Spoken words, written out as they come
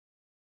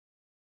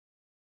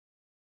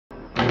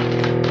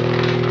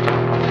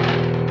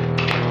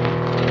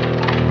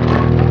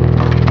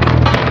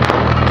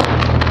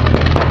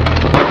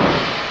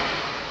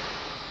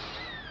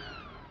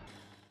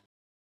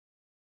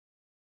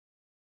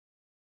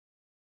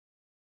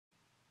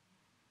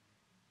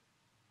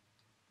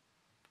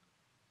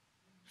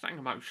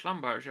Sangamo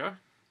Schlumberger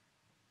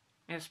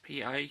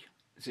SPA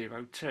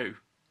 02.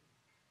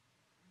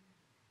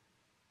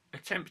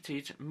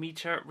 Attempted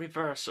meter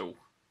reversal.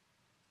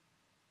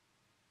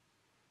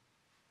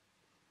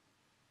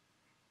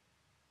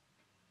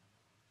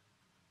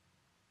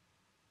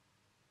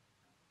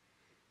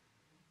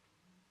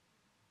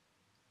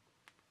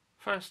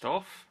 First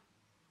off,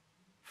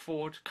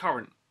 forward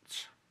current.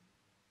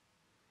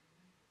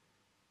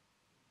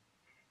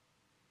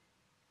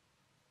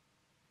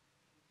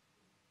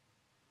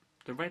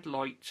 The red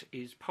light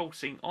is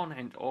pulsing on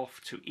and off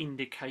to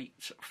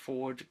indicate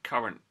forward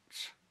current.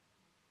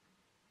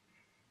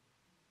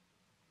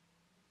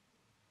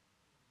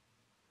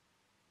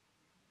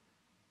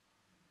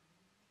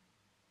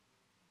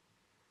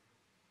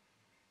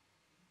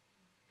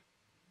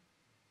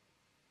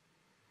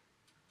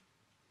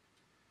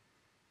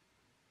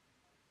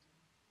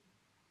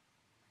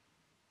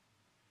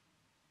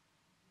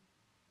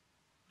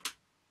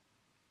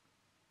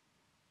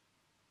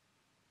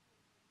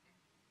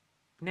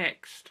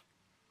 Next,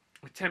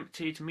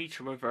 attempted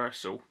meter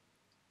reversal.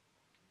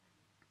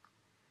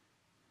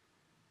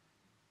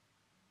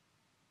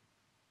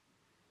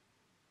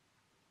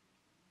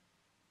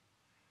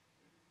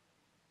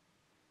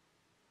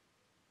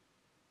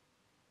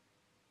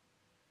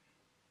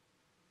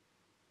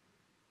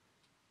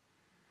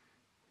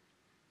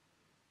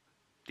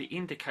 The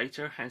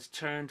indicator has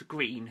turned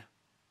green.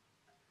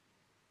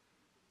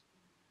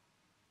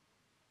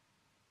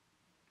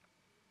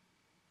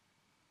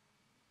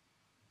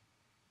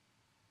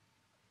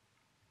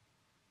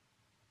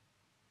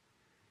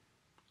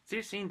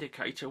 This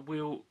indicator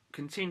will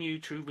continue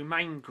to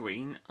remain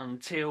green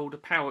until the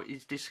power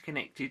is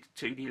disconnected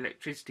to the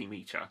electricity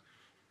meter.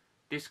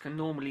 This can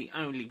normally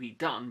only be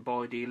done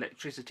by the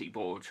electricity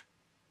board.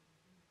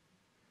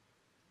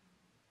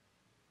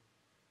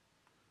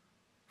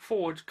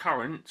 Forward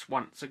current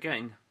once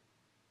again.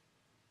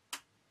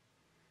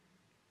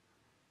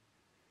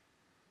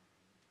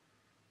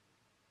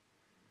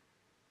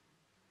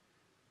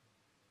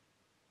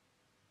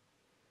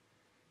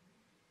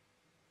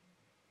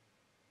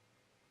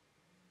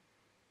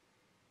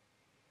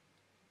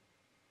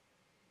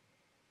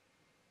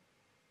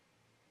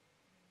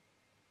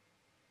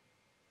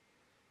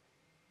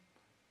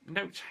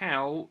 Note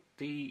how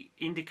the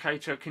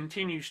indicator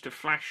continues to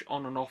flash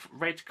on and off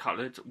red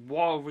coloured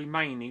while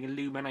remaining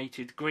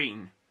illuminated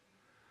green.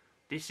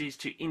 This is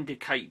to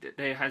indicate that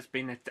there has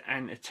been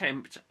an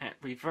attempt at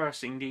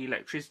reversing the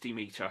electricity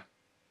meter.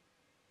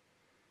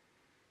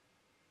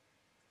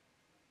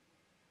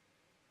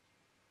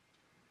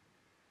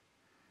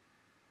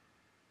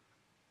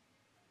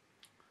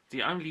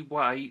 The only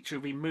way to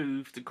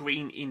remove the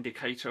green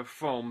indicator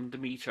from the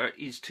meter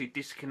is to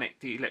disconnect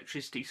the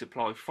electricity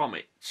supply from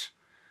it.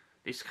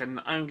 This can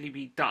only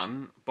be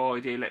done by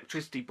the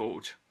electricity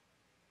board.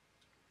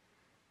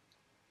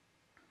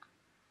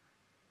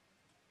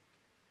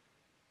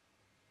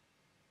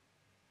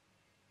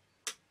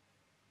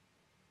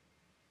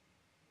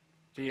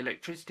 The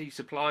electricity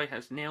supply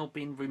has now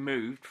been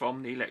removed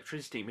from the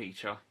electricity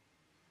meter.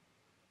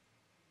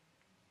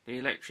 The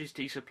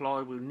electricity supply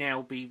will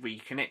now be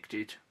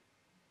reconnected.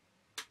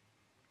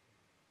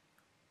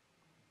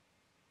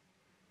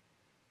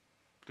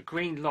 The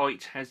green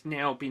light has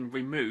now been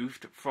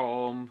removed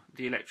from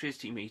the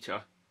electricity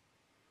meter.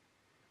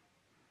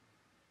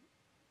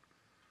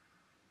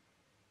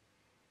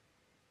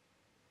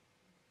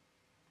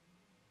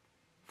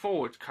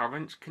 Forward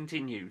current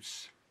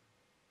continues.